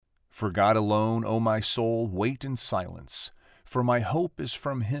For God alone, O my soul, wait in silence, for my hope is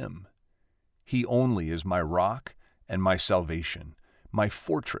from him. He only is my rock and my salvation, my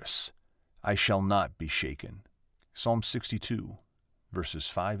fortress. I shall not be shaken. Psalm 62, verses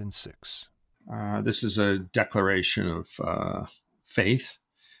 5 and 6. This is a declaration of faith.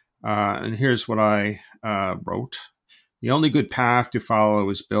 And here's what I wrote. The only good path to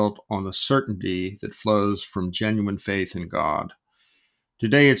follow is built on the certainty that flows from genuine faith in God.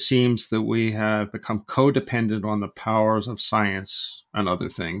 Today, it seems that we have become codependent on the powers of science and other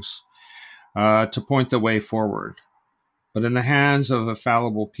things to point the way forward. But in the hands of a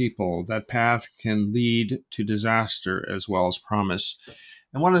fallible people, that path can lead to disaster as well as promise.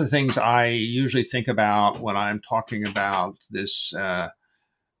 And one of the things I usually think about when I'm talking about this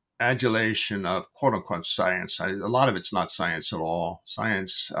adulation of quote unquote science, a lot of it's not science at all.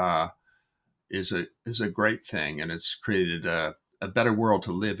 Science is a great thing, and it's created a better world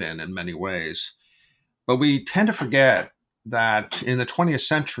to live in many ways. But we tend to forget that in the 20th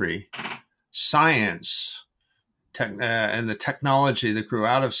century, science and the technology that grew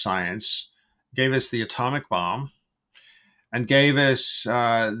out of science gave us the atomic bomb and gave us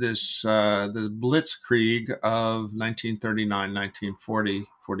the blitzkrieg of 1939, 1940,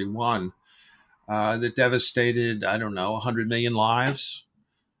 41 that devastated, 100 million lives.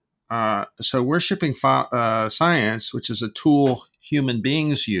 So worshiping science, which is a tool human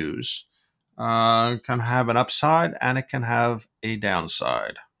beings use, can have an upside and it can have a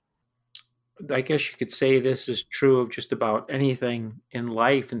downside. I guess you could say this is true of just about anything in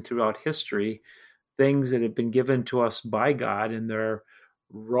life and throughout history. Things that have been given to us by God in their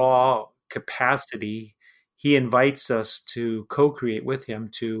raw capacity, He invites us to co-create with Him,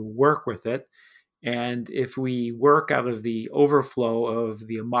 to work with it. And if we work out of the overflow of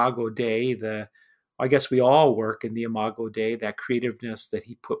the Imago Dei, I guess we all work in the Imago Dei, that creativeness that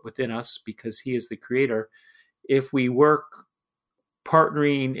He put within us because He is the creator. If we work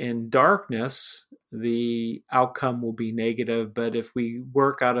partnering in darkness, the outcome will be negative. But if we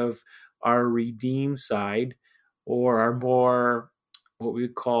work out of our redeemed side, or our more what we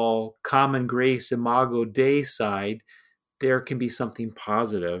call common grace Imago Dei side, there can be something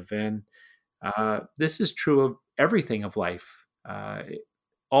positive. And this is true of everything of life.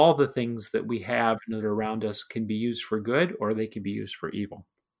 All the things that we have and that are around us can be used for good, or they can be used for evil.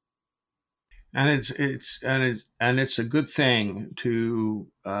 And it's a good thing to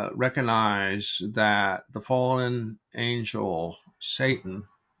recognize that the fallen angel Satan.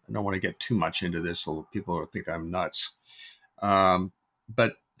 I don't want to get too much into this, so people will think I'm nuts.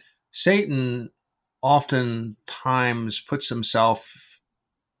 But Satan oftentimes puts himself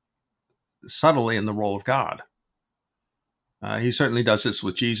subtly in the role of God. He certainly does this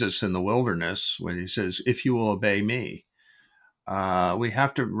with Jesus in the wilderness when he says, "If you will obey me." We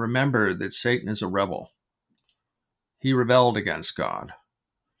have to remember that Satan is a rebel. He rebelled against God,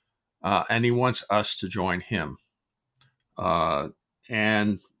 and he wants us to join him.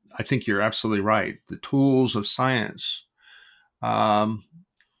 And I think you're absolutely right. The tools of science can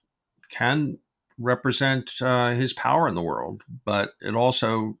represent his power in the world, but it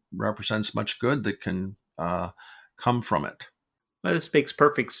also represents much good that can come from it. Well, this makes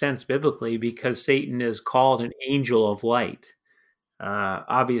perfect sense biblically because Satan is called an angel of light.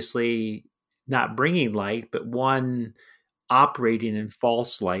 Obviously, not bringing light, but one operating in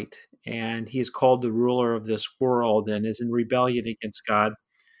false light. And he is called the ruler of this world and is in rebellion against God.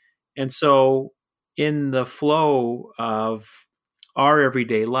 And so, in the flow of our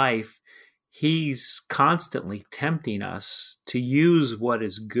everyday life, he's constantly tempting us to use what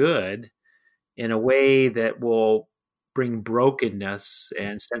is good in a way that will bring brokenness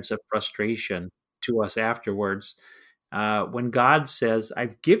and sense of frustration to us afterwards. When God says,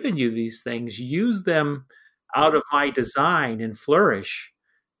 I've given you these things, use them out of my design and flourish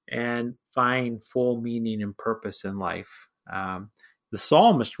and find full meaning and purpose in life. The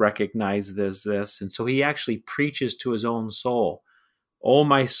psalmist recognized this, and so he actually preaches to his own soul. Oh,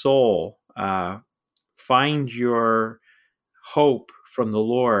 my soul, find your hope from the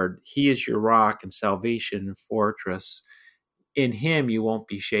Lord. He is your rock and salvation and fortress. In him you won't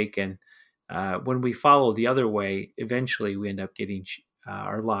be shaken. When we follow the other way, eventually we end up getting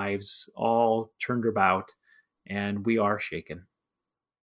our lives all turned about, and we are shaken.